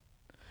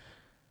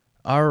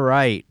All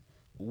right.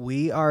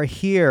 We are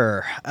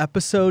here,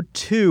 episode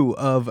 2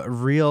 of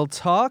Real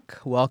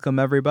Talk. Welcome,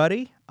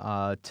 everybody.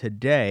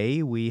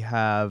 Today we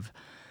have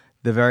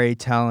the very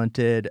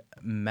talented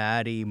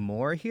Maddie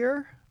Moore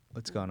here.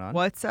 What's going on?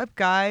 What's up,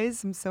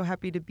 guys? I'm so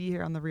happy to be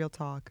here on the Real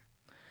Talk.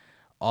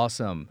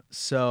 Awesome.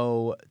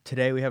 So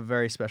today we have a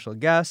very special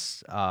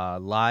guest,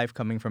 live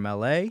coming from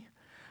LA.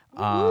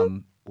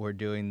 We're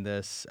doing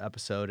this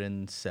episode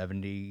in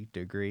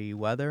 70-degree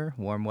weather,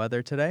 warm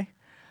weather today.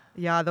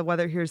 Yeah, the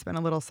weather here has been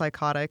a little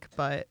psychotic,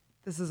 but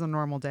this is a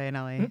normal day in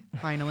LA,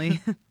 finally.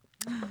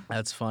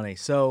 That's funny.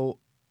 So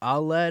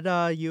I'll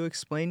let you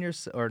explain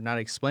or not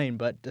explain,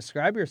 but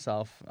describe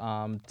yourself.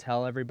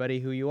 Tell everybody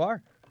who you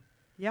are.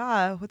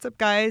 Yeah, what's up,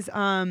 guys?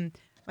 My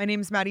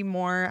name's Maddie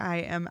Moore. I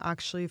am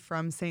actually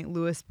from St.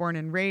 Louis, born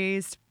and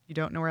raised. You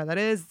don't know where that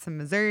is. It's in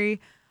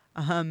Missouri.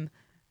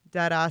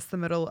 Dead ass the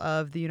middle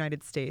of the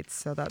United States,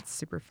 so that's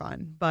super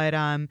fun. But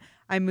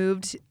I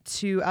moved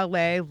to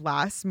LA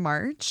last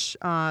March,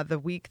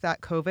 the week that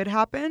COVID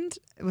happened.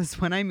 It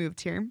was when I moved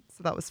here,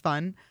 so that was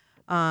fun.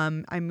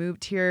 I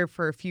moved here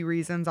for a few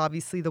reasons.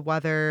 Obviously, the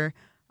weather,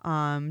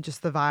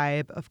 just the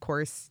vibe, of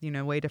course,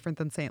 way different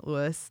than St.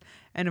 Louis.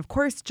 And of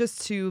course,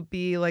 just to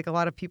be like a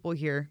lot of people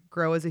here,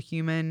 grow as a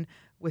human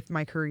with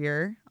my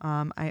career.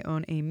 I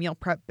own a meal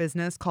prep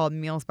business called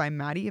Meals by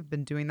Maddie. I've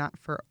been doing that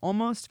for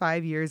almost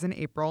 5 years in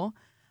April.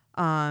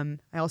 I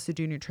also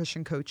do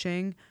nutrition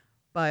coaching.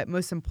 But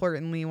most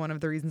importantly, one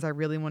of the reasons I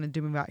really wanted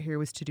to move out here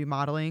was to do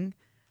modeling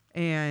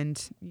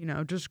and,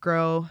 just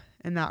grow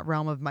in that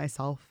realm of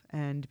myself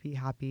and be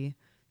happy.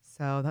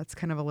 So that's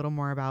kind of a little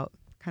more about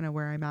kind of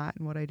where I'm at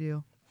and what I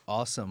do.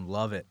 Awesome.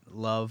 Love it.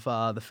 Love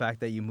the fact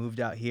that you moved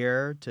out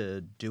here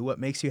to do what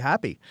makes you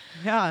happy.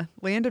 Yeah,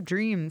 land of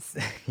dreams.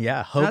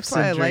 Yeah, hopes That's why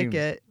and I dreams.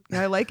 like it.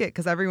 I like it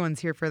because everyone's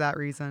here for that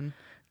reason.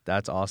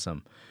 That's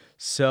awesome.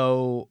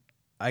 So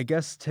I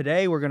guess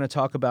today we're going to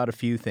talk about a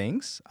few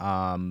things.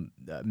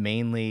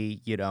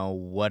 Mainly,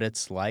 what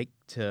it's like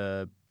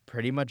to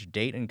pretty much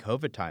date in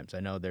COVID times. I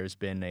know there's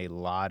been a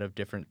lot of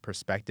different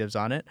perspectives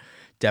on it.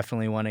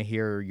 Definitely want to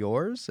hear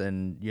yours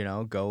and,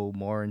 go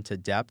more into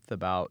depth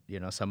about,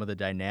 some of the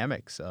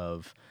dynamics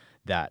of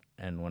that.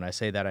 And when I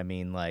say that, I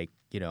mean like,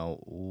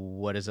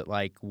 what is it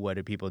like? What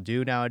do people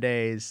do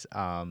nowadays?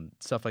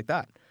 Stuff like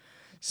that.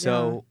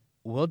 So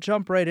we'll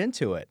jump right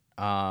into it.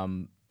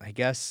 I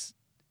guess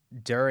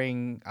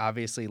during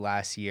obviously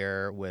last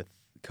year with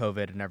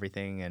COVID and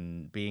everything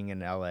and being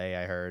in LA,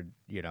 I heard,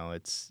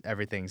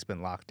 everything's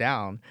been locked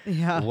down.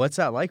 Yeah. What's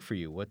that like for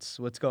you? What's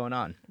going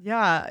on?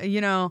 Yeah.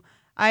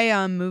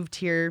 I moved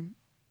here.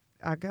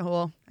 I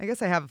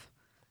guess I have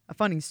a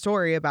funny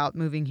story about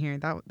moving here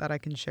that I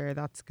can share.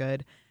 That's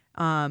good.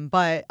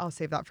 But I'll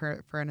save that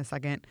for in a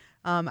second.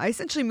 I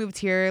essentially moved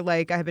here.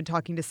 Like I had been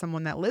talking to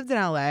someone that lived in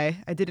LA.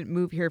 I didn't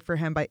move here for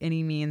him by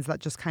any means. That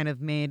just kind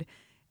of made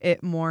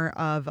it more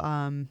of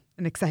an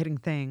exciting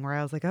thing where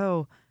I was like,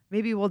 oh,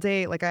 maybe we'll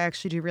date. Like I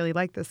actually do really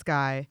like this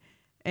guy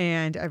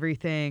and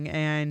everything.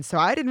 And so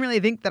I didn't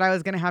really think that I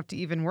was going to have to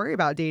even worry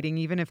about dating,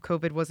 even if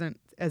COVID wasn't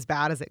as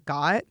bad as it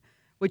got,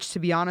 which to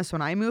be honest,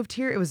 when I moved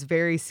here, it was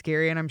very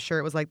scary. And I'm sure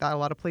it was like that a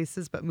lot of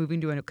places, but moving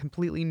to a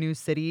completely new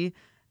city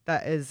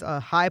that is a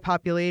high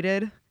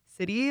populated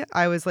city,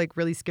 I was like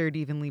really scared to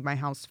even leave my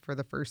house for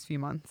the first few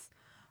months.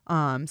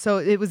 So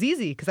it was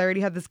easy because I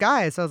already had this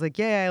guy. So I was like,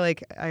 yeah, I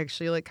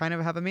actually kind of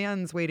have a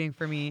man's waiting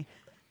for me.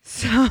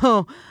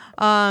 So,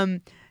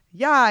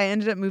 I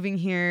ended up moving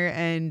here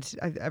and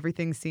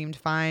everything seemed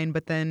fine.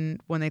 But then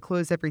when they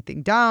closed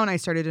everything down, I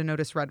started to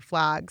notice red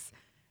flags.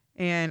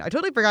 And I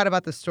totally forgot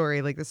about the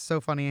story. Like, this is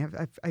so funny.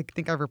 I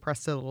think I've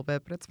repressed it a little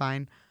bit, but it's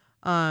fine.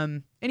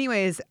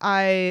 Anyways,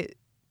 I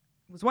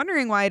was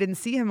wondering why I didn't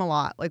see him a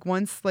lot. Like,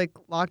 once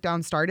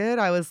lockdown started,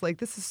 I was like,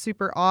 this is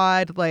super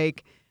odd.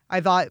 Like,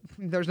 I thought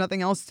there's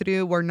nothing else to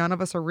do where none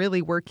of us are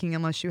really working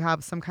unless you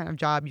have some kind of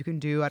job you can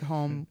do at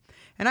home.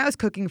 And I was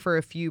cooking for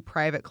a few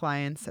private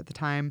clients at the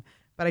time,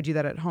 but I do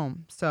that at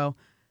home. So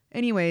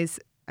anyways,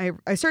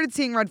 I started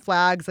seeing red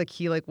flags. Like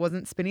he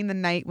wasn't spending the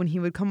night when he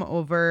would come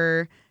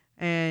over.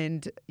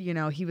 And,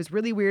 he was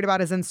really weird about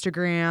his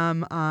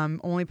Instagram,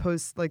 only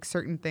posts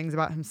certain things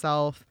about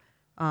himself.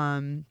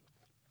 And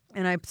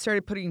I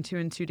started putting two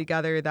and two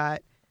together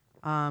that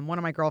two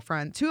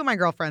of my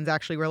girlfriends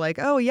actually were like,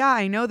 oh yeah,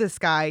 I know this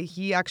guy.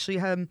 He had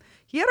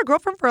a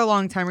girlfriend for a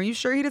long time. Are you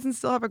sure he doesn't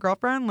still have a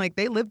girlfriend? Like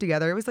they lived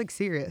together. It was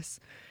serious.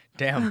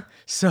 Damn.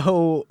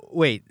 So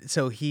wait,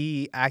 so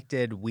he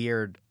acted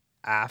weird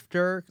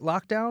after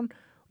lockdown?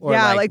 Or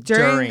Yeah,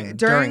 during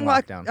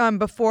lockdown?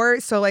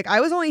 Before, so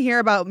I was only here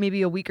about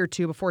maybe a week or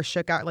two before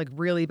shit got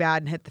really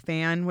bad and hit the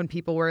fan when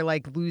people were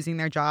losing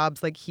their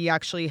jobs. He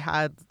actually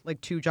had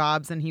two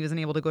jobs and he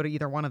wasn't able to go to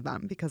either one of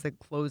them because they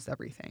closed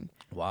everything.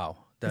 Wow.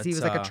 Because he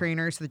was a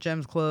trainer, so the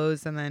gym's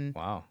closed and then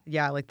wow.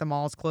 Yeah, the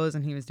mall's closed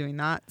and he was doing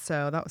that.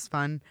 So that was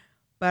fun.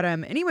 But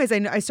anyways,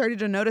 I started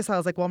to notice, I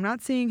was like, well, I'm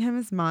not seeing him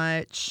as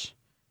much.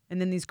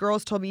 And then these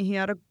girls told me he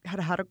had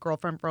a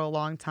girlfriend for a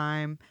long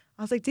time.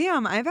 I was like,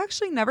 damn, I've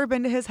actually never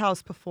been to his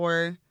house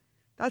before.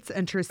 That's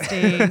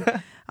interesting.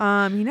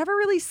 He never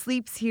really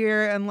sleeps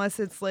here unless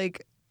it's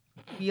like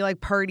we like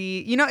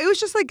party. You know, it was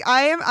just like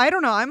I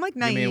don't know. I'm like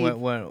naive. You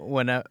mean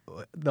when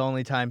the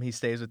only time he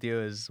stays with you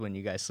is when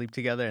you guys sleep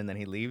together and then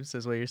he leaves,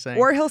 is what you're saying?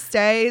 Or he'll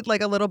stay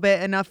like a little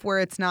bit enough where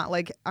it's not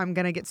like I'm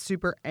gonna get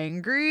super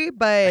angry,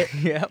 but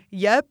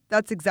yep,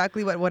 that's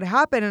exactly what would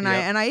happen.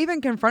 And I even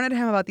confronted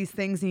him about these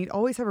things, and he'd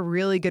always have a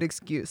really good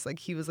excuse, like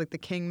he was like the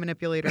king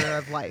manipulator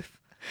of life.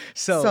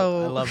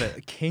 So I love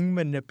it, king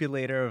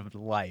manipulator of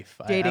life.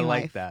 Dating I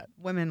like life, that.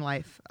 women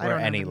life, or I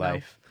don't any even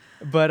life.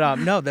 But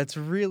no, that's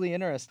really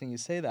interesting you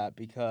say that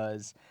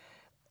because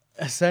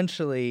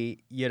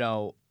essentially, you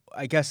know,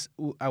 I guess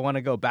I want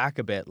to go back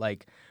a bit.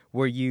 Like,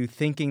 were you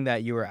thinking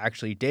that you were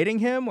actually dating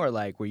him, or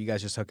like were you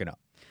guys just hooking up?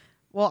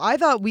 Well, I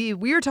thought we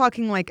were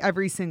talking like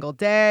every single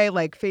day,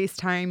 like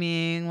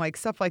FaceTiming, like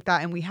stuff like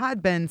that, and we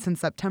had been since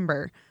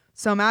September.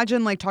 So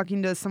imagine like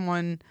talking to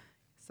someone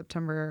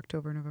September,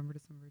 October, November,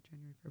 December,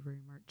 January,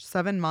 February, March,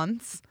 7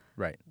 months.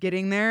 Right.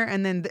 Getting there.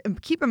 And then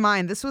keep in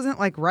mind, this wasn't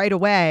like right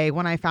away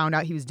when I found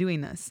out he was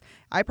doing this.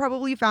 I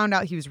probably found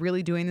out he was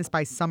really doing this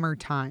by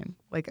summertime.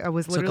 Like I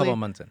was literally a couple of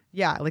months in.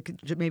 Yeah, like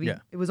maybe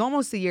it was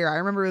almost a year. I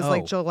remember it was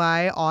like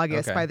July,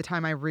 August by the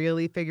time I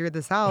really figured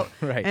this out.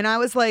 Right. And I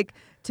was like,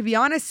 to be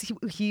honest,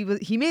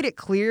 he made it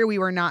clear we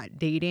were not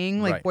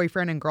dating, like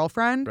boyfriend and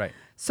girlfriend. Right.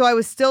 So I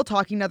was still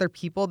talking to other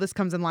people. This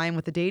comes in line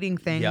with the dating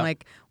thing. Yep.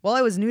 Like, well,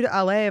 I was new to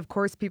LA. Of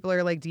course, people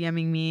are like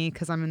DMing me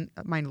because I'm in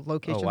my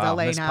location's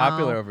LA Miss now.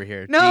 Popular over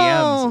here. No,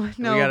 DMs.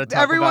 no. We gotta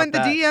talk Everyone,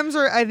 about the that. DMs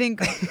are. I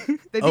think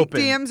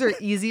Open. DMs are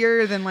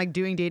easier than like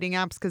doing dating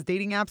apps because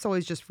dating apps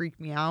always just freak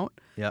me out.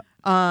 Yeah.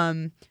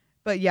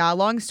 But yeah,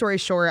 long story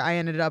short, I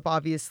ended up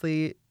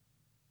obviously.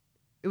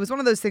 It was one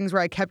of those things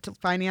where I kept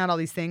finding out all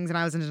these things and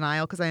I was in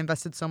denial because I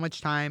invested so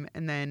much time.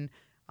 And then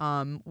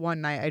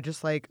one night I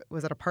just like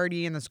was at a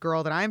party and this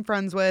girl that I'm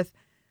friends with,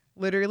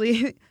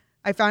 literally,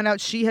 I found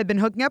out she had been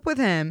hooking up with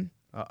him.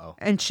 Uh-oh.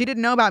 And she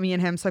didn't know about me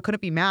and him, so I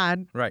couldn't be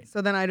mad. Right.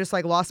 So then I just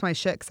like lost my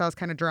shit because I was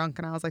kind of drunk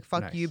and I was like,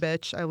 fuck Nice. you,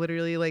 bitch. I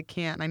literally like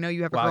can't. And I know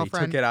you have a Wow,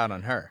 girlfriend. you took it out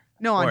on her.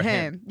 No, on Or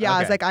him. Yeah, Okay. I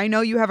was like, I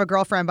know you have a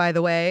girlfriend, by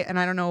the way. And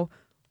I don't know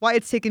why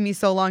it's taken me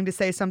so long to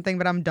say something,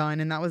 but I'm done.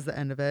 And that was the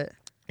end of it.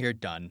 You're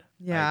done.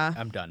 Yeah.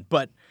 I'm done.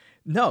 But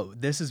no,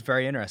 this is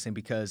very interesting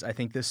because I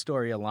think this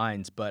story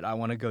aligns, but I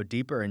want to go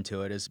deeper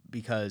into it is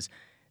because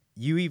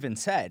you even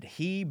said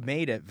he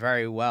made it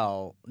very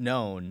well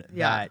known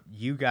that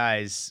you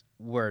guys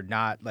were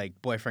not like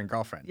boyfriend,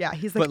 girlfriend. Yeah,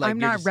 he's like, I'm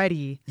not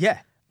ready. Yeah.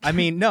 I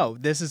mean, no,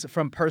 this is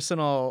from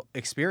personal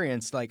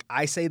experience. Like,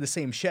 I say the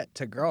same shit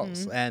to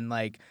girls. Mm-hmm. And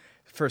like,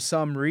 for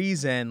some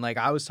reason, like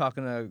I was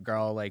talking to a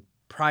girl like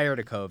prior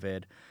to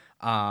COVID.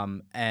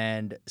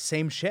 And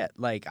same shit.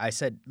 Like I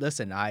said,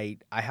 listen, I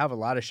have a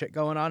lot of shit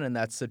going on and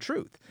that's the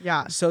truth.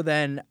 Yeah. So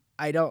then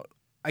I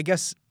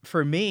guess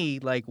for me,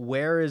 like,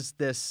 where's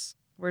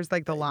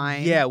like the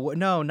line? Yeah.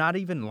 No, not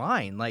even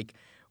line. Like,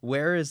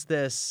 where is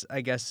this,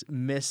 I guess,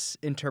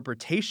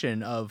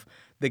 misinterpretation of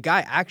the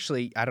guy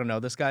actually, I don't know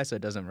this guy, so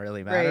it doesn't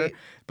really matter. Right.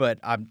 But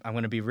I'm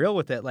going to be real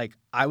with it. Like,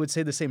 I would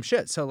say the same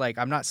shit. So, like,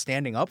 I'm not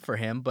standing up for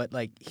him, but,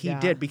 like, he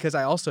did because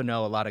I also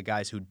know a lot of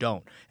guys who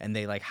don't. And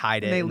they, like,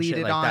 hide it They and lead shit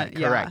it like on. that.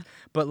 Correct. Yeah.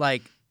 But,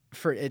 like,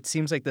 it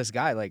seems like this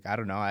guy, like, I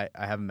don't know. I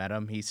haven't met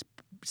him.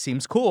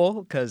 Seems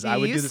cool because I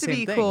would do the same thing.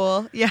 He used to be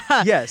cool.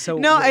 Yeah. Yeah. So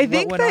no, I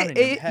think what that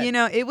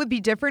it would be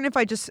different if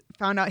I just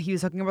found out he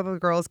was hooking up with other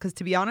girls. Because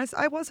to be honest,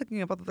 I was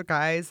hooking up with other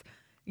guys.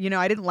 You know,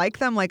 I didn't like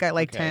them like I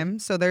liked him.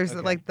 So there's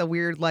like the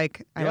weird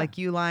like I like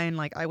you line.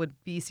 Like I would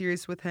be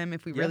serious with him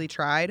if we really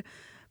tried.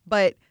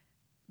 But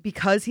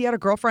because he had a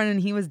girlfriend and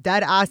he was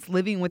dead ass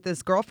living with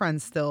this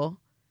girlfriend still,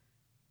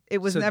 it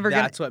was never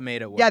gonna. That's what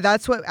made it worse. Yeah,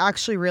 that's what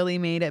actually really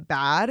made it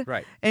bad.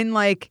 Right. And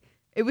like.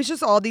 It was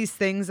just all these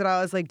things that I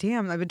was like,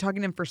 damn, I've been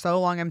talking to him for so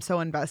long. I'm so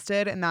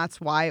invested. And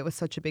that's why it was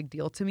such a big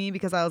deal to me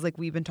because I was like,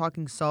 we've been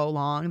talking so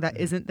long. That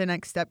isn't the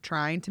next step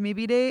trying to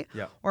maybe date.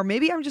 Yeah. Or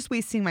maybe I'm just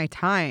wasting my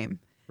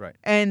time. Right.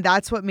 And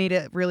that's what made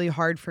it really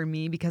hard for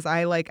me because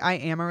I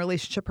am a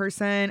relationship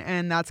person.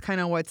 And that's kind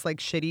of what's like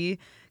shitty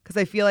because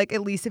I feel like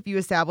at least if you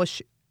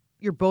establish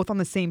you're both on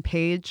the same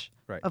page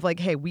of like,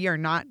 hey, we're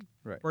not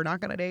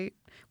going to date.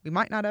 We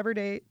might not ever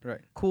date.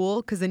 Right.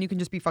 Cool. Because then you can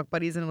just be fuck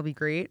buddies and it'll be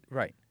great.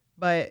 Right.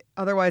 But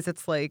otherwise,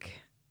 it's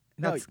like,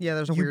 there's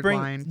a weird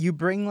line. You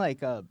bring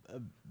like a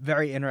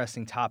very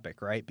interesting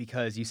topic, right?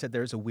 Because you said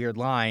there's a weird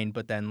line,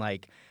 but then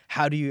like,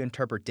 how do you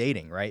interpret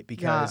dating, right?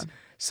 Because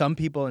some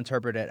people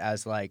interpret it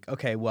as like,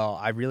 okay, well,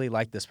 I really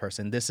like this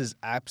person. This is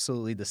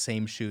absolutely the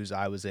same shoes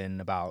I was in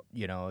about,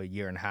 a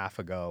year and a half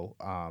ago.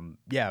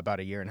 About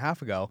a year and a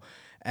half ago.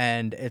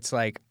 And it's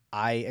like,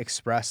 I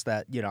expressed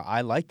that,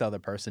 I like the other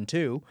person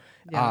too,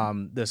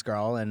 this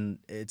girl, and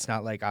it's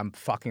not like I'm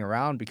fucking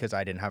around because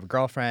I didn't have a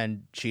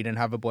girlfriend, she didn't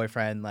have a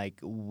boyfriend, like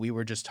we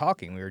were just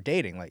talking, we were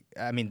dating. Like,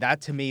 I mean,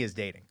 that to me is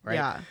dating, right?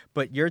 Yeah.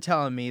 But you're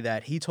telling me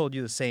that he told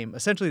you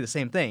essentially the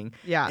same thing,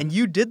 and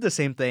you did the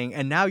same thing,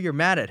 and now you're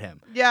mad at him.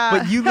 Yeah.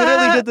 But you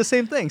literally did the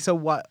same thing. So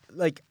what,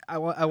 like, I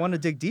want to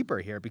dig deeper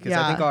here because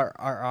I think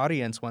our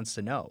audience wants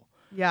to know.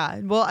 Yeah.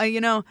 Well,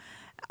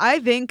 I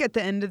think at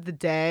the end of the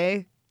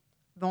day,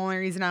 the only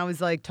reason I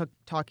was like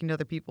talking to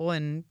other people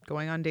and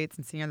going on dates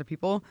and seeing other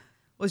people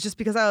was just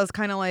because I was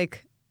kind of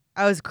like,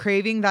 I was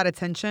craving that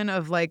attention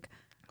of like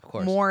Of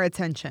course. more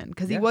attention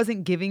because he Yeah.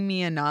 wasn't giving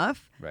me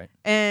enough. Right.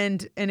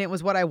 And it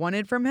was what I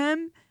wanted from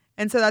him.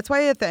 And so that's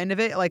why at the end of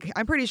it, like,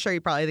 I'm pretty sure he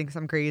probably thinks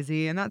I'm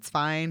crazy, and that's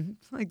fine.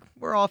 Like,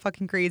 we're all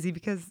fucking crazy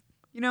because,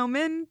 you know,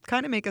 men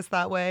kind of make us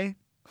that way.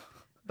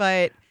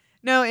 But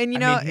no, and you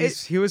know, I mean,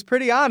 he was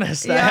pretty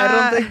honest.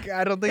 Yeah.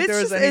 I don't think there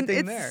was just, anything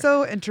it's there.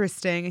 so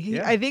interesting.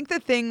 Yeah. I think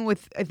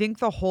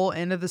the whole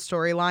end of the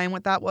storyline,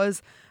 what that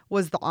was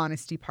the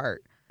honesty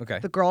part. Okay.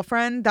 The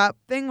girlfriend, that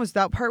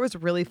part was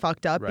really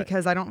fucked up Right.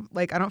 because I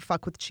don't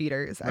fuck with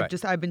cheaters.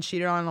 Right. I've been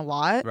cheated on a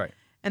lot. Right.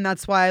 And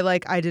that's why,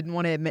 like, I didn't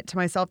want to admit to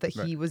myself that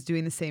Right. he was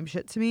doing the same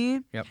shit to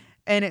me. Yep.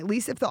 And at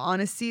least if the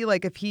honesty,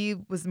 like, if he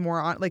was more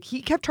on, like,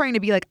 he kept trying to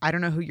be like, I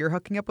don't know who you're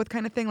hooking up with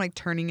kind of thing, like,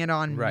 turning it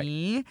on Right.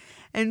 me.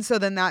 And so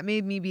then that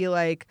made me be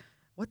like,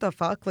 what the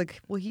fuck?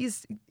 Like, well,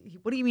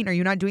 what do you mean? Are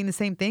you not doing the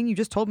same thing? You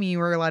just told me you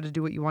were allowed to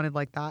do what you wanted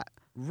like that.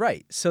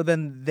 Right. So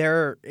then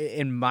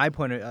in my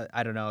point of,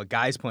 I don't know, a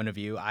guy's point of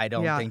view, I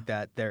don't Yeah. think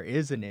that there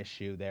is an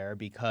issue there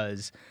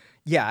because,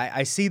 yeah,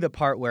 I see the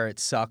part where it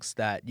sucks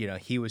that, you know,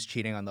 he was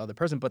cheating on the other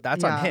person, but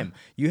that's on Yeah. him.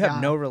 You have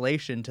Yeah. no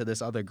relation to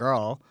this other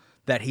girl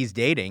that he's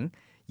dating.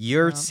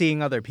 You're Yeah.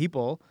 seeing other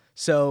people,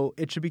 so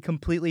it should be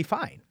completely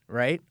fine,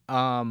 right?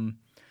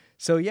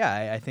 So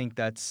yeah, I think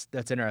that's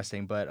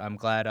interesting, but I'm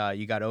glad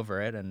you got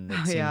over it, and it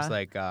Yeah. seems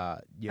like I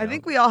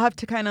think we all have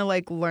to kind of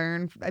like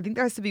learn. I think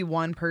there has to be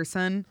one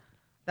person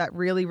that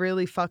really,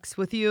 really fucks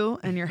with you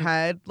in your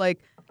head, like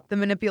the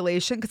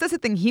manipulation. Because that's the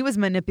thing. He was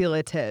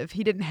manipulative.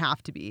 He didn't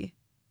have to be.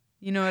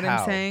 You know what How?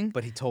 I'm saying?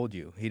 But he told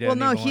you. He Well, didn't.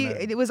 no, even wanna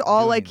it was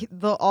all do like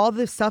anything. all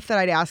the stuff that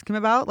I'd ask him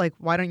about, like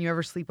why don't you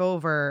ever sleep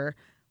over,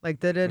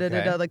 like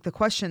Okay. like the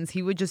questions.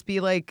 He would just be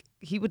like,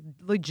 he would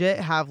legit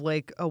have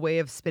like a way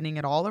of spinning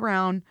it all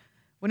around,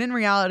 when in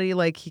reality,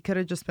 like he could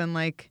have just been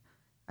like,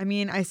 I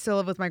mean, I still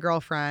live with my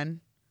girlfriend,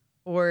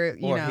 or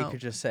you Or know, he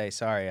could just say,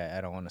 "Sorry, I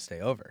don't want to stay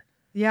over."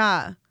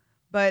 yeah,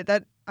 but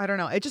that I don't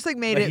know. It just like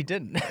made But it. he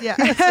didn't. Yeah.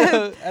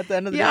 So at the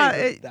end of the Yeah,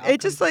 day, it the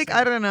just outcome's like the I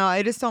same. don't know.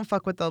 I just don't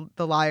fuck with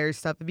the liar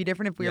stuff. It'd be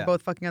different if we were Yeah.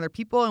 both fucking other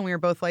people and we were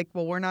both like,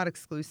 well, we're not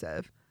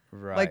exclusive.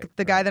 Right. Like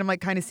the guy right. that I'm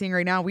like kind of seeing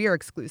right now, we are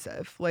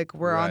exclusive. Like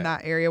we're on Right.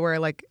 that area where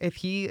like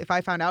if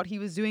I found out he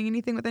was doing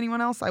anything with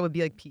anyone else, I would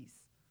be like peace.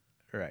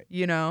 Right.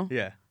 You know?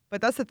 Yeah.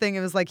 But that's the thing.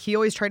 It was like he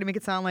always tried to make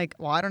it sound like,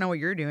 well, I don't know what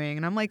you're doing,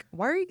 and I'm like,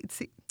 why are you?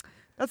 See,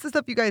 that's the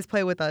stuff you guys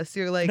play with us.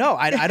 You're like, No,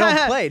 I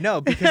don't play.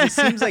 No, because it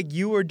seems like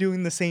you were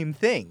doing the same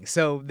thing.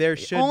 So there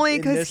should only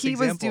in because this he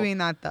was example- doing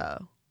that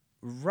though.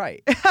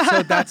 Right.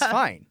 So that's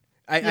fine.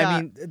 I Yeah.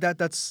 mean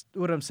that's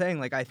what I'm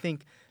saying. Like I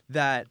think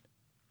that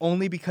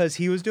only because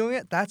he was doing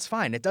it, that's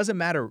fine. It doesn't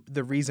matter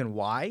the reason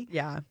why.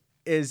 Yeah.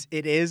 It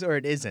is or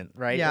it isn't,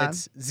 right? Yeah.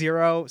 It's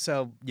zero.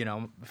 So, you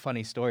know,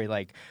 funny story,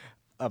 like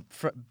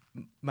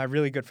my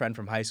really good friend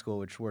from high school,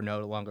 which we're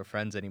no longer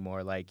friends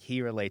anymore, like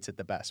he relates it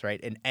the best, right?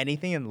 In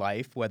anything in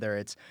life, whether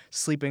it's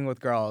sleeping with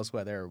girls,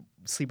 whether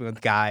sleeping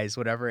with guys,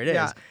 whatever it is,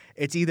 Yeah.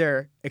 it's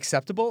either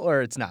acceptable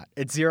or it's not.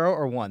 It's 0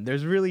 or 1.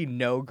 There's really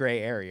no gray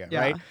area, Yeah.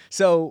 right?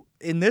 So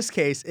in this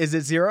case, is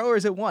it 0 or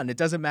is it 1? It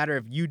doesn't matter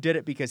if you did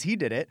it because he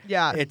did it.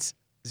 Yeah. It's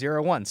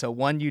 0 1. So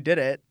 1, you did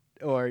it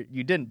or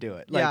you didn't do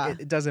it. Like Yeah.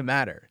 it doesn't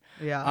matter.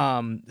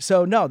 Yeah.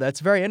 So no, that's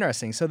very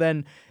interesting. So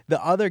then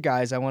the other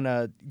guys, I want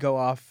to go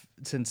off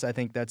since I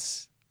think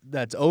that's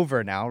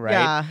over now, right?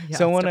 Yeah,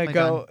 So I it's want to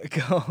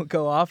definitely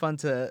go off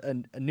onto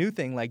a new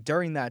thing. Like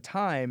during that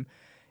time,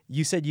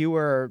 you said you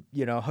were,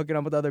 you know, hooking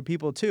up with other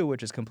people too,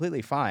 which is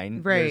completely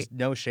fine. Right. There's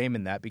no shame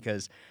in that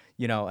because,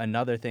 you know,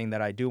 another thing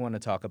that I do want to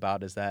talk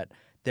about is that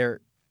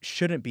there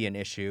shouldn't be an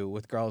issue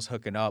with girls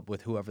hooking up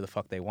with whoever the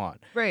fuck they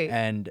want. Right.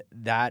 And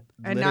that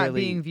And literally, not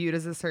being viewed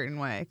as a certain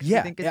way. 'Cause Yeah,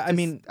 I think it's yeah, I just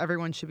mean-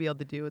 everyone should be able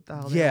to do what the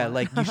hell they yeah, want.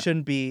 like you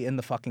shouldn't be in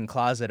the fucking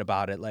closet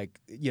about it. Like,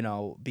 you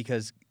know,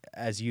 because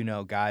as you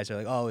know, guys are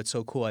like, oh, it's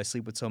so cool. I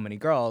sleep with so many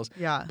girls.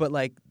 Yeah. But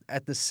like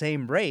at the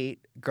same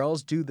rate,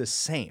 girls do the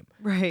same.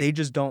 Right. They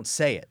just don't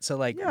say it. So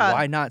like, Yeah.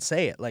 why not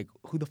say it? Like,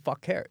 who the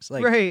fuck cares?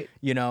 Like, Right.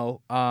 you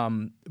know,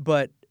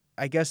 but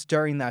I guess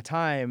during that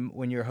time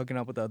when you're hooking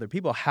up with other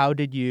people, how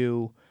did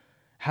you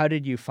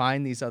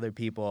find these other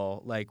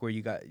people? Like where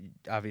you got,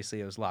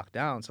 obviously it was locked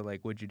down. So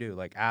like, what'd you do?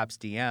 Like apps,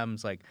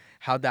 DMs, like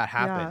how'd that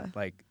happen? Yeah.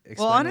 Like,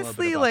 explain Well, a little bit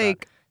honestly, about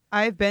like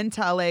I've been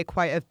to LA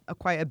quite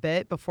a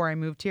bit before I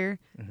moved here.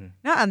 Mm-hmm.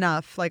 Not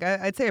enough. Like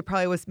I'd say I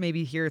probably was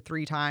maybe here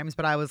 3 times,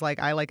 but I was like,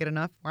 I like it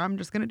enough where I'm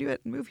just gonna do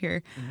it and move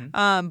here.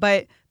 Mm-hmm.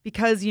 But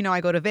because you know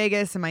I go to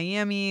Vegas and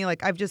Miami,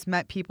 like I've just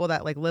met people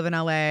that like live in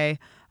LA.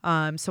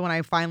 So when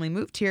I finally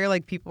moved here,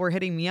 like people were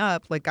hitting me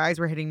up, like guys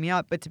were hitting me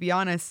up. But to be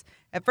honest,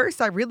 at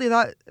first I really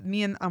thought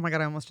oh my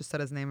God, I almost just said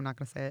his name. I'm not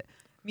gonna say it.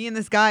 Me and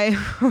this guy.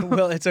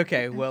 Well, it's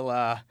okay.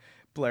 We'll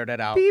blurt it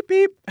out. Beep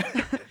beep.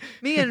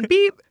 Me and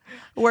Beep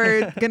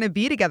were gonna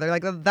be together.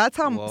 Like that's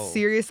how Whoa.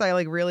 serious I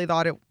like really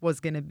thought it was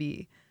gonna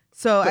be.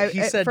 So But he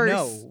at said first,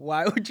 no.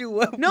 Why would you?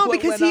 What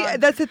because went on?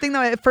 that's the thing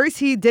though. At first,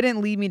 he didn't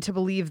lead me to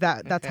believe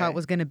that that's how it Okay.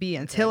 was going to be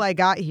until I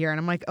got here, and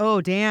I'm like, oh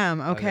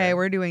damn, okay,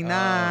 we're doing Oh,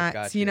 that,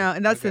 got you you. know.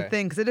 And that's the Okay.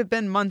 thing, because it had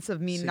been months of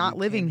me So not you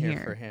living came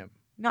here, for him.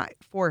 not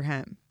for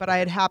him, but I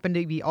had happened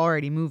to be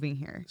already moving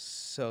here.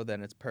 So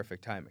then it's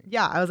perfect timing.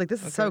 Yeah, I was like,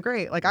 this is so Okay.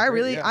 great. Like,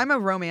 Great, yeah. I'm a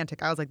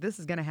romantic. I was like, this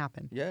is gonna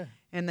happen. Yeah.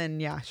 And then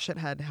shit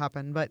had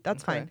happened, but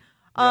that's Okay.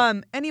 fine.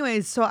 Yep.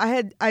 Anyways, so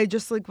I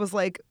just like was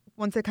like,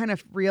 once I kind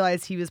of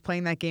realized he was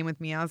playing that game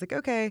with me, I was like,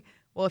 okay,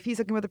 well, if he's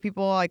looking with other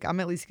people, like I'm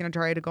at least gonna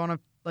try to go on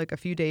a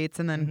few dates,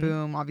 and then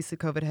boom, obviously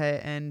COVID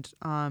hit, and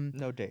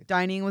No date.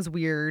 dining was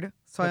weird,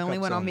 so I only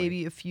Hookups went on only.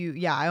 maybe a few.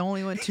 Yeah, I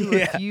only went to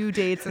Yeah. a few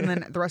dates, and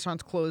then the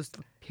restaurant's closed.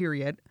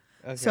 Period.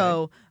 Okay.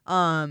 So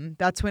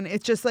that's when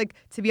it's just like,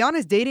 to be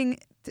honest, dating,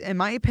 in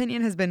my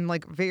opinion, has been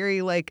like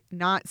very like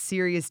not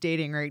serious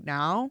dating right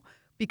now,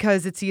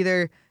 because it's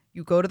either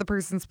you go to the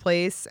person's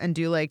place and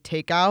do like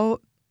takeout,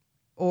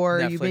 or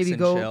you Netflix maybe and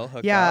go chill,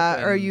 hook yeah,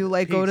 up, or and you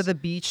like go to peace. the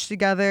beach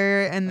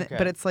together, and Okay.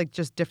 but it's like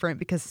just different,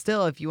 because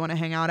still, if you want to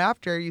hang out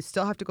after, you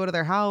still have to go to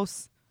their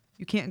house.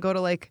 You can't go to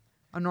like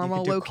a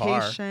normal do car.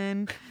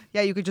 location.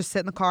 Yeah, you could just sit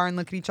in the car and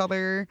look at each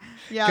other.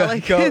 Yeah, Go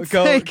like go it's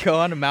go, like, go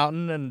on a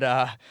mountain and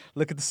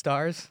look at the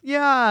stars.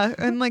 yeah,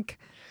 and like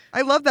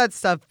I love that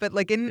stuff, but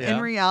like in Yeah.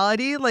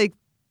 reality, like,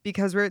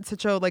 because we're at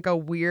such a like a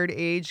weird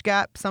age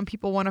gap, some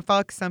people want to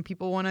fuck, some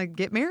people want to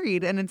get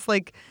married, and it's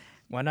like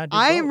Why not do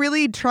I am both?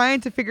 really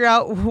trying to figure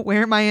out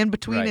where my in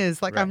between Right,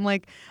 is. Like, right. I'm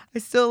like, I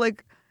still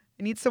like,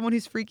 I need someone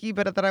who's freaky,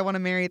 but that I want to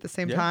marry at the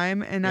same Yeah,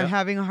 time. And I'm yeah.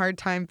 having a hard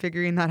time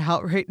figuring that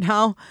out right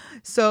now.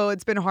 So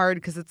it's been hard,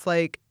 because it's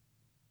like,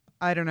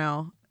 I don't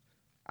know.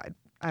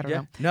 I don't Yeah.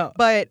 know. No.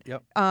 But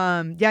Yep.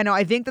 yeah, no,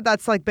 I think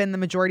that's like been the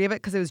majority of it,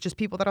 because it was just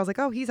people that I was like,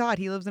 oh, he's hot,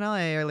 he lives in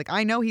LA, or like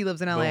I know he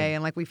lives in LA, Boom.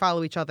 and like we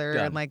follow each other,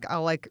 Done. and like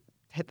I'll like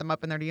hit them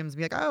up in their DMs and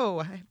be like,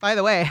 oh, by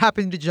the way, I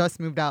happen to just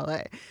move to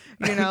LA,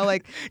 you know,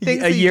 like things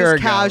A that you year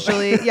just ago.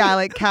 casually, yeah,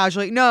 like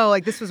casually. No,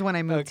 like this was when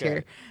I moved Okay.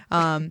 here.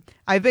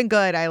 I've been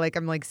good.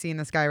 I'm like seeing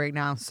this guy right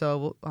now,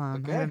 so I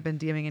Okay. haven't been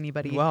DMing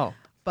anybody, Well,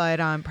 but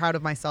I'm proud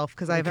of myself,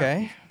 because I haven't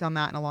Okay. done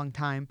that in a long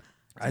time.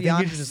 to I be think you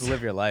honest. should just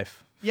live your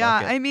life.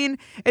 Yeah, Fuck it. I mean,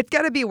 it's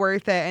got to be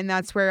worth it, and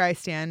that's where I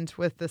stand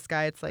with this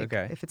guy. It's like,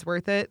 Okay. if it's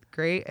worth it,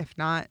 great. If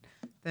not,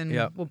 then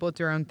Yep. we'll both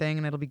do our own thing,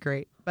 and it'll be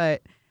great.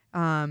 But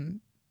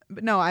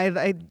no,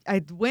 I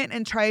went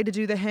and tried to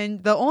do the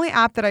Hinge. The only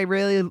app that I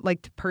really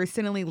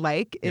personally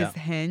like is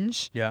Yeah.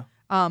 Hinge. Yeah.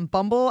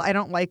 Bumble, I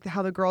don't like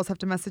how the girls have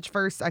to message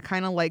first. I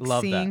kind of like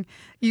Love that. seeing.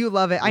 You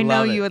love it. I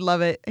know Love you it. would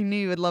love it. I knew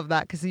you would love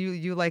that, because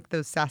you like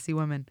those sassy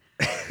women.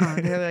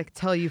 They like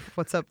tell you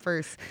what's up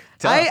first.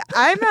 Tough.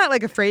 I'm not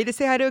like afraid to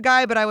say hi to a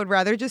guy, but I would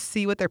rather just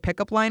see what their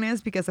pickup line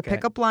is, because a Okay.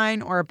 pickup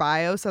line or a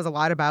bio says a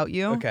lot about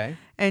you. Okay.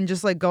 And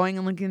just like going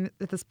and looking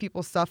at this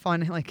people's stuff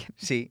on like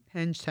See,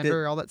 Hinge,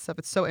 Tinder, all that stuff.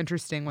 It's so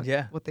interesting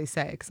what they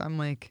say, because I'm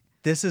like,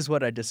 this is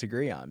what I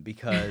disagree on,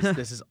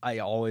 because I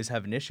always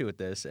have an issue with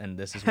this, and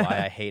this is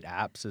why I hate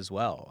apps as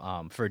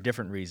well, for a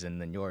different reason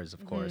than yours,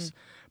 of course.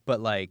 But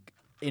like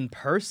in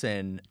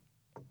person,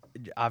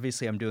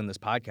 obviously I'm doing this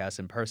podcast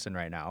in person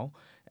right now.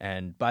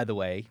 And by the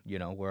way,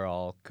 we're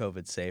all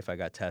COVID safe. I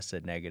got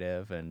tested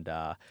negative, and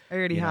I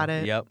already had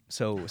it. Yep.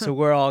 So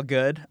we're all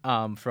good.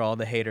 For all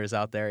the haters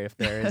out there, if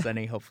there is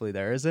any, hopefully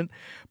there isn't.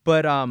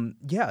 But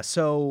yeah.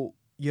 So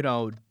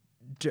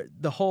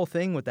the whole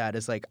thing with that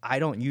is like I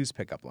don't use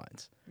pickup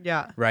lines.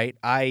 Yeah. Right.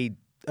 I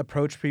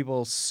approach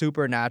people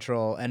super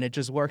natural, and it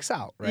just works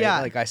out. Right.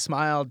 Yeah. Like I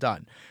smile,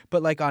 done.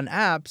 But like on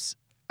apps,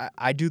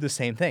 I do the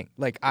same thing.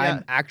 Like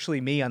I'm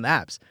actually me on the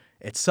apps.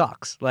 It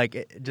sucks. Like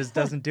it just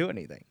doesn't do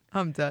anything.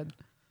 I'm dead.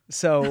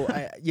 So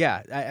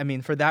I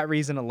mean, for that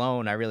reason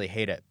alone, I really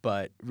hate it.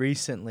 But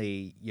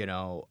recently,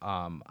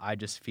 I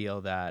just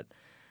feel that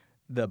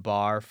the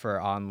bar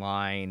for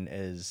online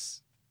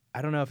is,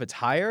 I don't know if it's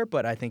higher,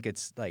 but I think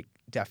it's like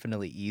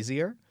definitely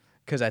easier,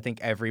 because I think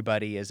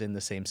everybody is in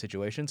the same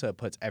situation, so it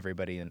puts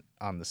everybody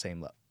on the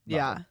same level.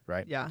 Yeah.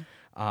 Right. Yeah.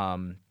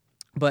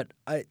 But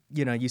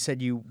you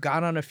said you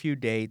got on a few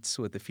dates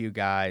with a few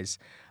guys.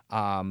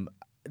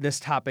 This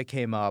topic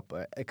came up.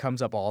 It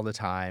comes up all the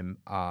time.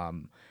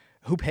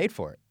 Who paid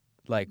for it?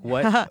 Like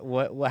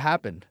what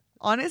happened?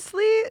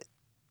 Honestly,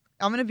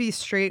 I'm gonna be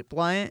straight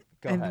blunt,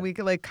 Go and ahead. we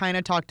could like kind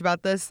of talked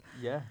about this.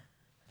 Yeah.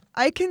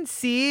 I can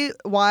see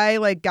why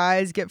like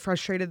guys get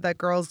frustrated that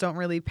girls don't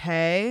really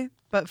pay,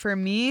 but for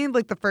me,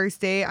 like the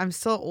first date, I'm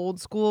still old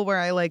school where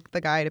I like the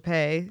guy to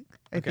pay.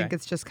 I think Okay.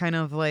 it's just kind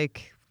of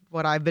like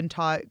what I've been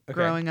taught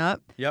growing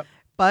up. Yep.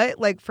 But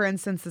like for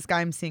instance, this guy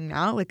I'm seeing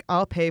now, like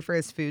I'll pay for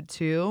his food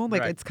too.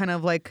 Like Right. it's kind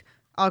of like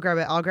I'll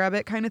grab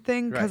it kind of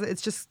thing, because Right.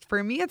 it's just,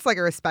 for me, it's like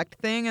a respect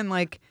thing, and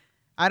like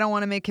I don't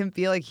want to make him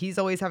feel like he's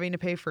always having to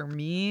pay for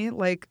me,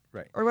 like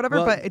Right. or whatever.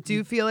 Well, but I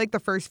do feel like the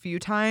first few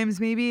times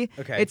maybe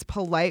Okay. it's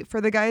polite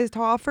for the guys to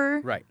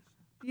offer. Right.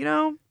 You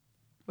know?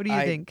 What do you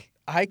think?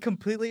 I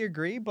completely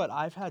agree, but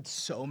I've had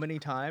so many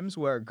times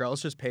where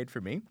girls just paid for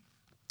me.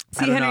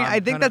 See, don't Henry, know, I'm I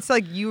think kinda- that's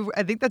like you.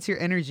 I think that's your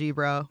energy,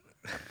 bro.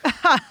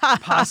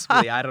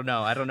 Possibly. I don't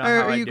know. I don't know Or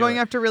how are I you do going it.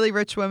 after really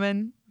rich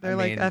women? They're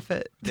like, mean, F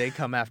it. they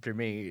come after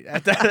me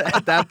at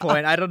that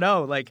point. I don't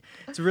know. Like,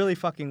 it's really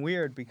fucking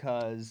weird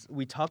because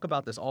we talk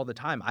about this all the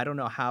time. I don't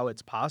know how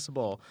it's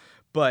possible,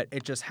 but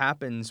it just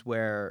happens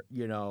where,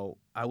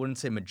 I wouldn't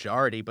say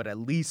majority, but at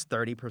least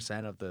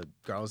 30% of the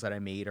girls that I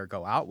meet or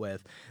go out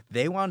with,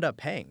 they wound up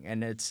paying.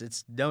 And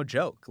it's no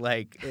joke.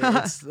 Like,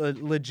 it's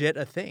legit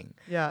a thing.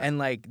 Yeah. And,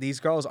 like, these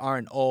girls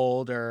aren't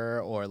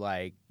older or,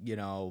 like,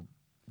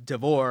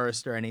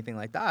 divorced or anything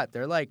like that.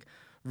 They're, like,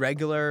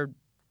 regular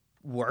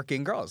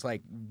working girls,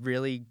 like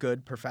really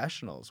good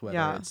professionals,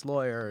 whether it's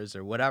lawyers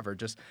or whatever,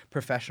 just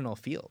professional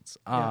fields.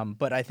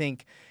 But I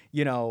think,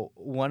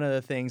 one of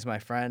the things my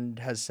friend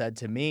has said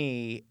to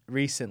me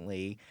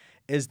recently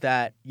is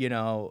that,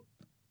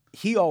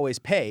 he always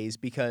pays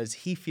because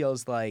he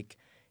feels like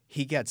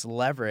he gets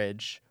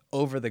leverage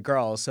over the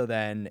girls, so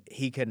then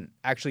he can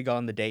actually go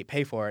on the date,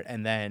 pay for it,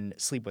 and then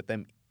sleep with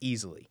them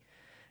easily.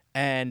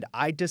 And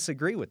I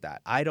disagree with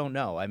that. I don't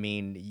know. I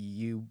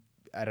mean,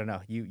 I don't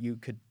know. You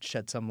could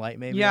shed some light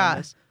maybe on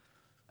this?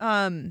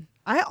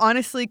 I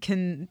honestly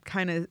can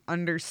kind of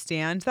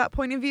understand that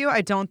point of view.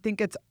 I don't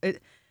think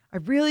I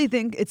really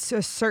think it's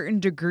a certain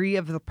degree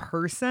of the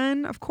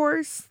person, of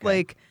course. Okay.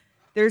 Like,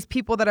 there's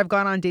people that I've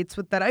gone on dates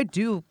with that I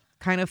do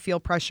kind of feel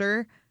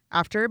pressure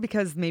after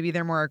because maybe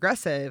they're more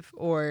aggressive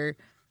or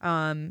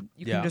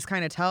you can just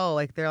kind of tell,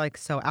 like, they're like,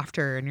 so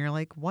after, and you're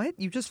like, what?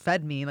 You just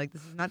fed me. Like,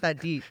 this is not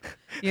that deep,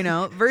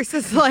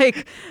 versus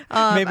like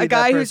a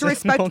guy who's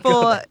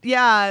respectful.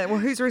 Yeah. Well,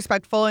 who's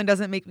respectful and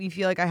doesn't make me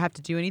feel like I have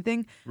to do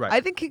anything. Right.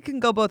 I think it can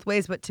go both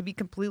ways, but to be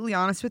completely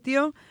honest with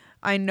you,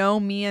 I know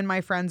me and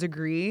my friends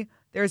agree.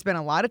 There's been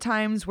a lot of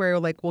times where,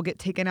 like, we'll get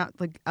taken out,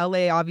 like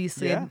LA,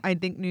 obviously. Yeah. I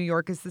think New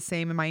York is the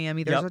same in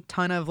Miami. There's a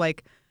ton of,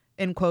 like,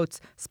 in quotes,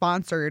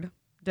 sponsored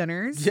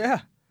dinners.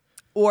 Yeah.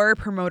 Or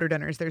promoter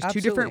dinners. There's two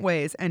different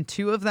ways, and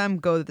two of them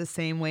go the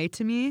same way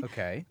to me.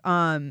 Okay.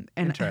 And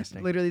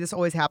interesting. Literally, this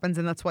always happens,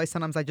 and that's why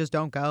sometimes I just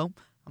don't go.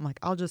 I'm like,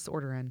 I'll just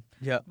order in.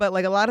 Yeah. But,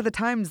 like, a lot of the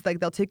times, like,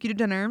 they'll take you to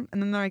dinner,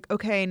 and then they're like,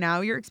 okay,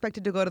 now you're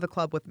expected to go to the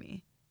club with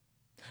me.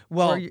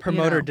 Well,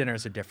 promoter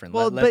dinners are different.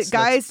 Well, but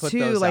guys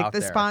too, like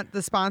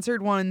the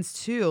sponsored ones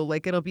too.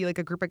 Like, it'll be like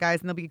a group of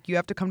guys, and they'll be like, you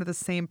have to come to the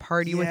same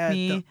party with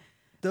me.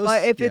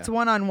 But if it's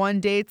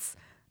one-on-one dates.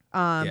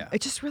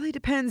 It just really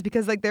depends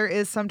because, like, there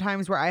is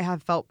sometimes where I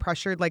have felt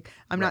pressured. Like,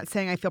 I'm not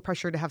saying I feel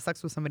pressured to have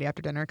sex with somebody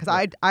after dinner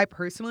because I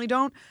personally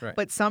don't. Right.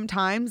 But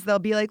sometimes they'll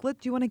be like,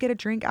 look, do you want to get a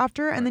drink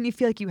after? And then you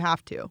feel like you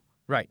have to.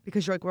 Right.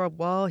 Because you're like,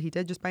 well, he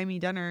did just buy me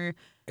dinner.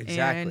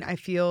 Exactly. And I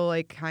feel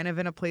like kind of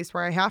in a place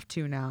where I have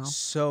to now.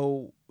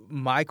 So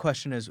my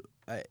question is,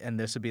 and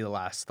this would be the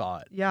last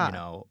thought,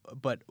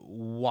 but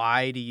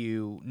why do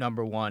you,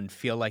 number one,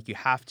 feel like you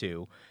have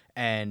to?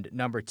 And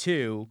number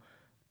two,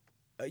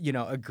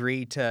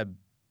 agree to,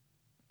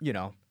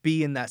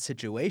 be in that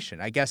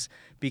situation? I guess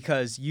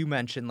because you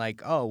mentioned,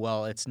 like, oh,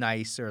 well, it's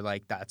nice, or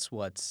like that's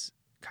what's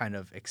kind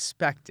of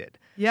expected.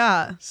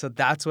 Yeah. So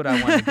that's what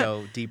I want to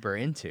go deeper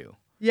into.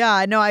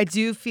 Yeah, no, I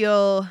do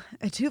feel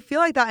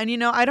like that.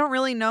 And, I don't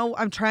really know.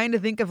 I'm trying to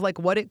think of, like,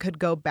 what it could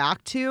go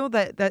back to,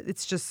 that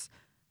it's just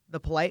the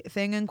polite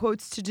thing in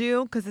quotes to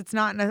do. Because it's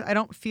not,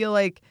 I feel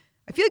like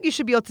you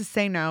should be able to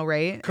say no,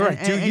 right?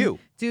 Correct. Do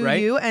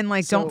you, and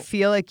like, don't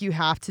feel like you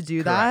have to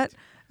do that.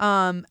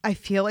 I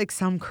feel like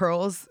some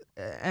girls,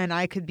 and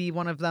I could be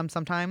one of them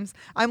sometimes,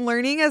 I'm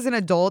learning as an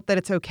adult that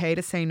it's okay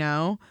to say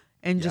no.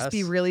 And just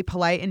be really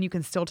polite, and you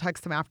can still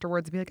text them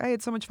afterwards and be like, I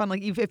had so much fun.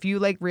 Like, if you,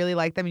 like, really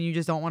like them and you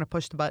just don't want to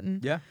push the button.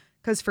 Yeah.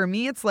 Because for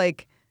me, it's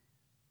like,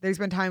 there's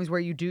been times where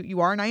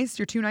you are nice,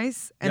 you're too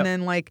nice. And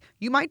then, like,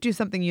 you might do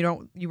something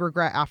you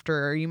regret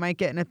after, or you might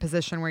get in a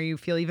position where you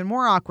feel even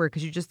more awkward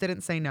because you just didn't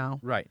say no.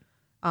 Right.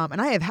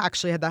 And I have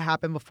actually had that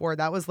happen before.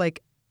 That was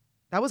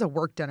a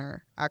work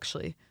dinner,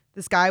 actually.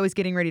 This guy was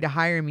getting ready to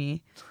hire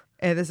me.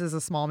 And this is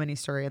a small mini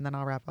story, and then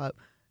I'll wrap up.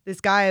 This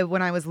guy,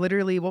 when I was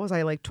literally, what was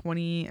I, like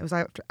 20? It was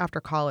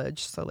after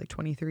college, so like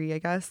 23, I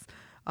guess.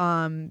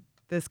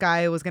 This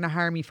guy was going to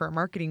hire me for a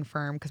marketing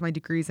firm because my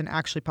degree's in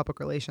actually public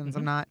relations.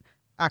 Mm-hmm.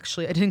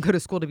 I didn't go to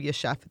school to be a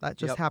chef. That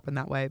just happened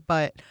that way.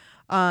 But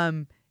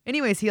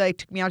anyways, he, like,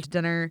 took me out to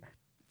dinner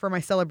for my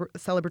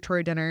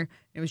celebratory dinner.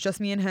 It was just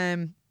me and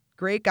him.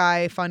 Great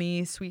guy,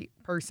 funny, sweet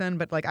person,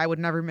 but, like, I would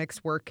never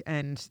mix work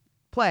and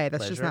play.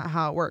 That's just not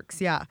how it works.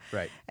 Yeah.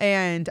 Right.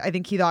 And I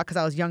think he thought because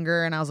I was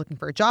younger and I was looking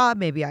for a job,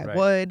 maybe I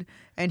would.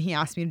 And he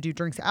asked me to do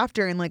drinks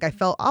after, and, like, I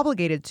felt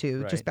obligated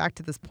to, just back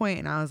to this point.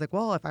 And I was like,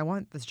 well, if I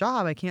want this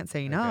job, I can't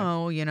say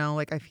no.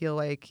 Like, I feel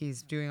like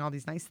he's doing all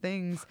these nice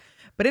things.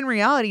 But in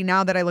reality,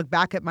 now that I look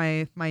back at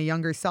my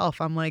younger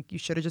self, I'm like, you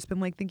should have just been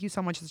like, thank you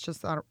so much. It's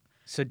just not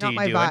So do not you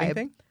my do vibe.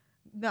 anything?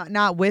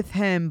 Not with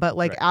him, but,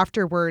 like,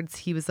 afterwards,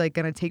 he was, like,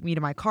 going to take me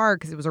to my car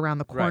because it was around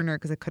the corner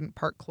because I couldn't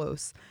park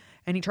close.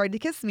 And he tried to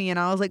kiss me, and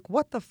I was like,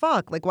 what the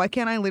fuck? Like, why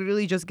can't I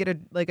literally just get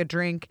a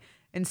drink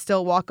and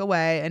still walk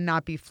away and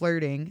not be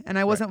flirting. And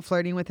I Right. wasn't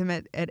flirting with him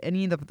at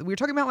any of the, we were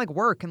talking about like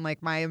work and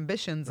like my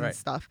ambitions and Right.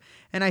 stuff.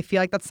 And I feel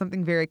like that's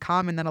something very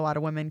common that a lot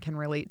of women can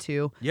relate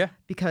to Yeah.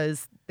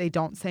 because they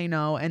don't say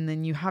no. And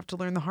then you have to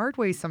learn the hard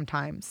way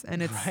sometimes.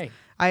 And it's, Right.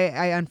 I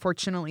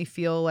unfortunately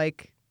feel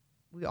like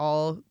we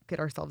all get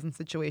ourselves in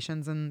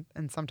situations and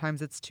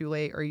sometimes it's too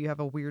late or you have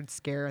a weird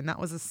scare. And that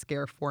was a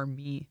scare for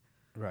me.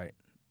 Right.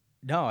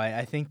 No,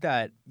 I think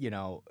that,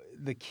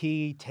 the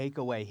key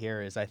takeaway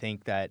here is I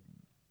think that,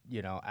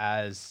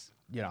 as,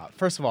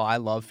 first of all, I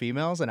love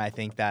females and I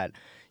think that,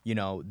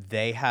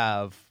 they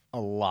have a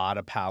lot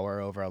of power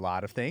over a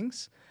lot of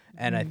things.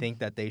 And I think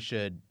that they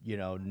should,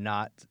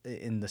 not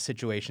in the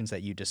situations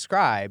that you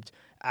described,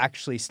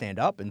 actually stand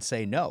up and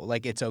say no.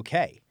 Like, it's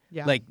okay.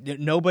 Yeah. Like,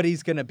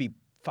 nobody's going to be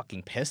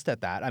fucking pissed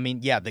at that. I mean,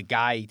 yeah, the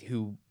guy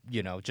who,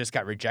 just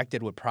got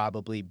rejected would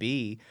probably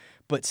be,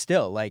 but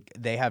still, like,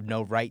 they have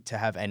no right to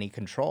have any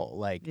control.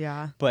 Like,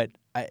 Yeah. but,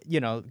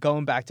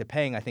 going back to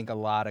paying, I think a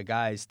lot of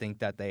guys think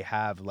that they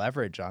have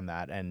leverage on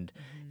that. And,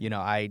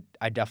 I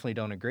definitely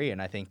don't agree.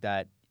 And I think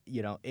that,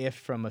 if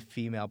from a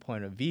female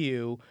point of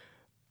view,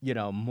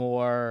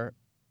 more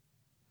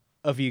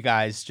of you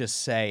guys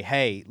just say,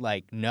 hey,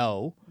 like,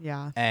 no.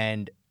 Yeah.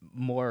 And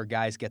more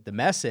guys get the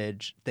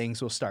message,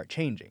 things will start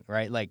changing,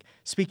 right? Like,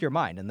 speak your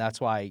mind. And that's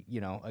why,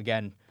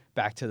 again,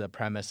 back to the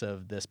premise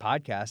of this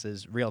podcast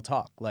is real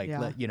talk. Like,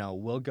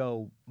 we'll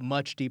go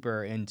much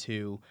deeper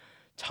into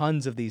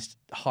tons of these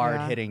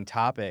hard-hitting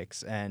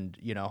topics and,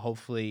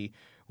 hopefully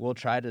we'll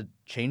try to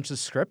change the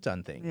script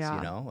on things,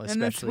 and especially.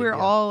 that's we're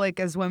all like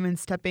as women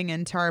stepping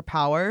into our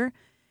power.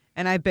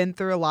 And I've been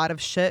through a lot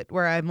of shit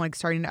where I'm like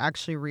starting to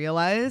actually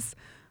realize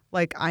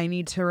like I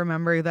need to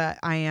remember that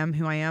I am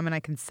who I am and I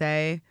can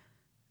say,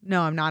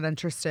 no, I'm not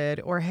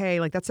interested. Or, hey,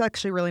 like that's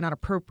actually really not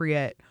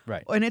appropriate.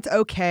 Right. And it's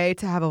okay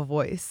to have a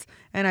voice.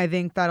 And I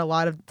think that a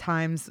lot of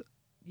times,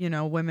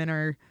 women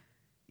are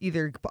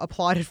either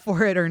applauded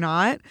for it or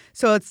not.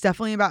 So it's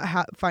definitely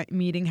about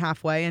meeting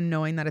halfway and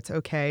knowing that it's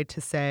okay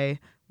to say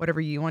whatever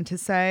you want to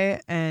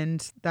say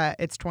and that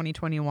it's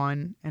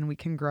 2021 and we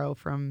can grow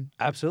from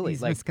absolutely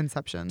these like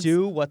misconceptions.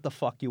 Do what the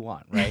fuck you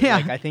want, right? Yeah.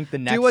 Like I think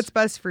do what's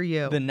best for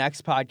you. The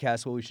next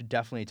podcast, what we should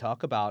definitely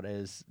talk about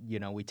is,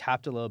 we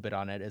tapped a little bit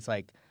on it. It's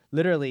like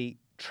literally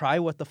try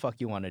what the fuck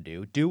you want to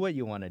do what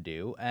you want to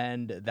do,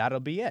 and that'll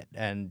be it.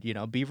 And,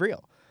 be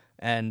real.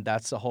 And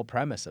that's the whole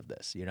premise of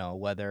this,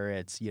 whether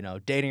it's,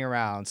 dating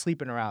around,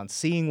 sleeping around,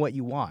 seeing what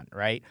you want,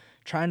 right?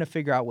 Trying to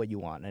figure out what you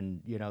want.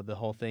 And, the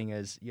whole thing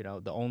is,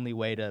 the only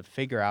way to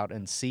figure out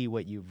and see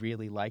what you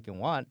really like and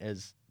want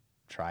is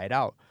try it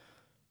out.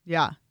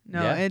 Yeah.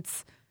 No,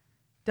 it's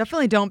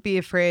definitely don't be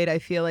afraid. I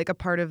feel like a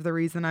part of the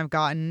reason I've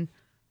gotten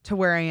to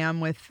where I am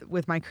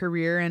with my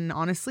career and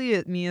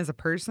honestly, me as a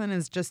person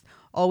is just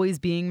always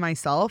being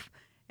myself.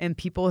 And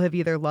people have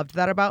either loved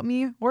that about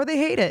me or they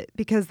hate it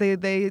because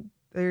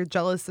they're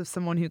jealous of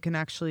someone who can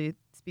actually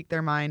speak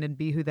their mind and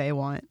be who they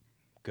want.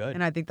 Good.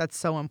 And I think that's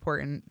so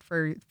important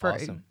for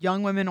awesome.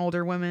 Young women,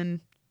 older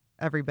women,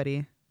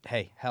 everybody.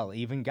 Hey, hell,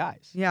 even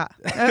guys. Yeah.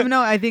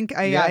 No, I think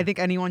I think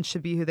anyone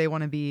should be who they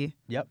want to be.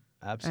 Yep,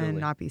 absolutely. And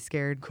not be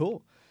scared.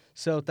 Cool.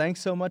 So thanks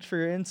so much for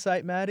your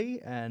insight, Maddie,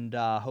 and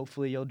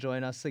hopefully you'll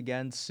join us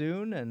again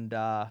soon and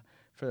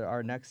for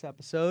our next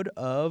episode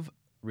of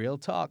Real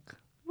Talk.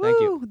 Woo,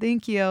 Thank you.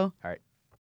 Thank you. All right.